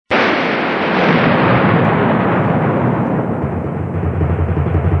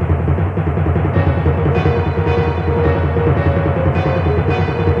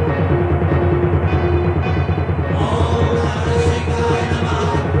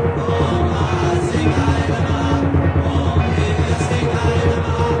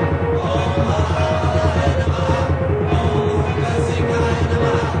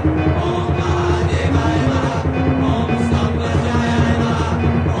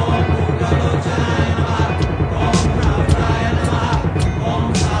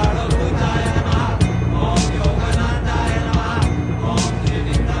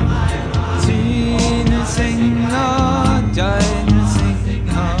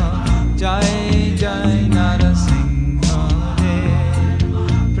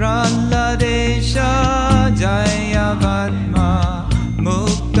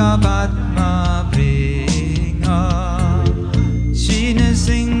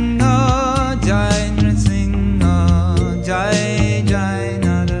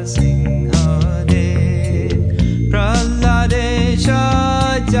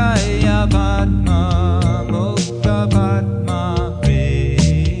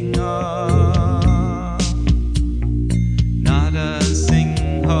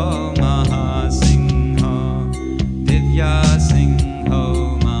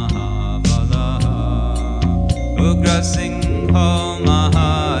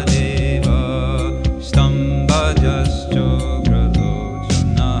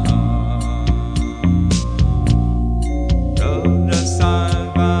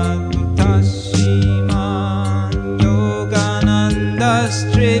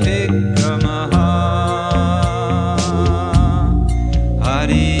Trivikramaha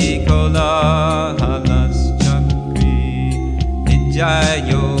Hari Kola Halas Chakri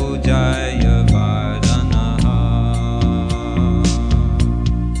Nijayo Jaya Vardhanaha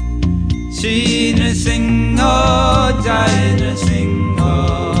Shri Nrsimha Jai Nrsimha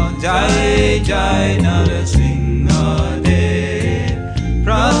Jai Jai Nrsimha Dev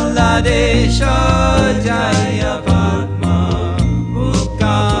Praladesha Jaya Padma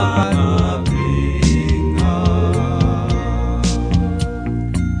Mukha Padma Bringa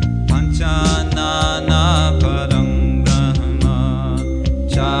Panchanana Padam Brahma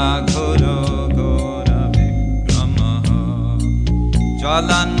Chaghoro Gora Vikramaha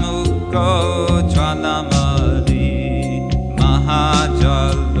Jwalanmukho Jwalamali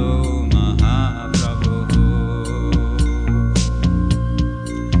Mahajalo Mahaprabhu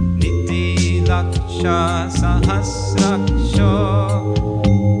Niti Laksha Sahasraksha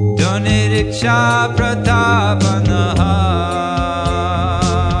Doniriksha Pratapanaha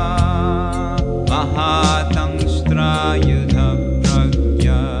Mahatangstra Yudha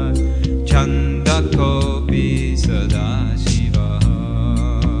Pragya Chandakopi Sadashiva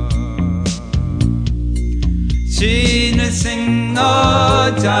Shri Nrsimha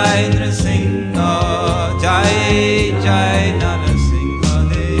Jai Nrsimha Jai Jai Nrsimha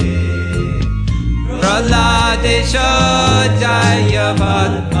Dev Praladesha Jaya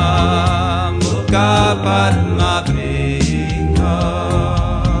Padma Mukha Padma Bringa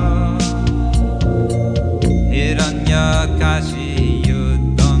Hiranyakashi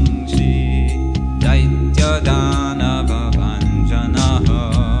Yudangshi Daitya Danava Vanjanaha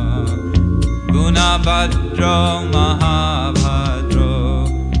Gunabhadra Mahabhadra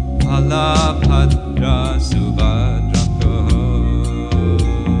Bhalabhadra Subhadraka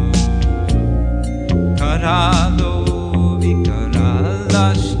Karalo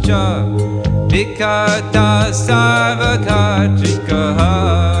Vikaralascha Vikarta Sarvakatrikaha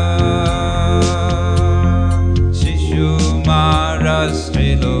Shishumaras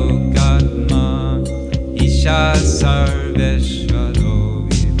Trilokatma Isha Sarveshvaro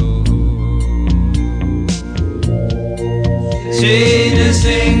Shri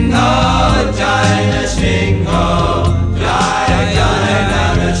Nrsimha Jai Nrsimha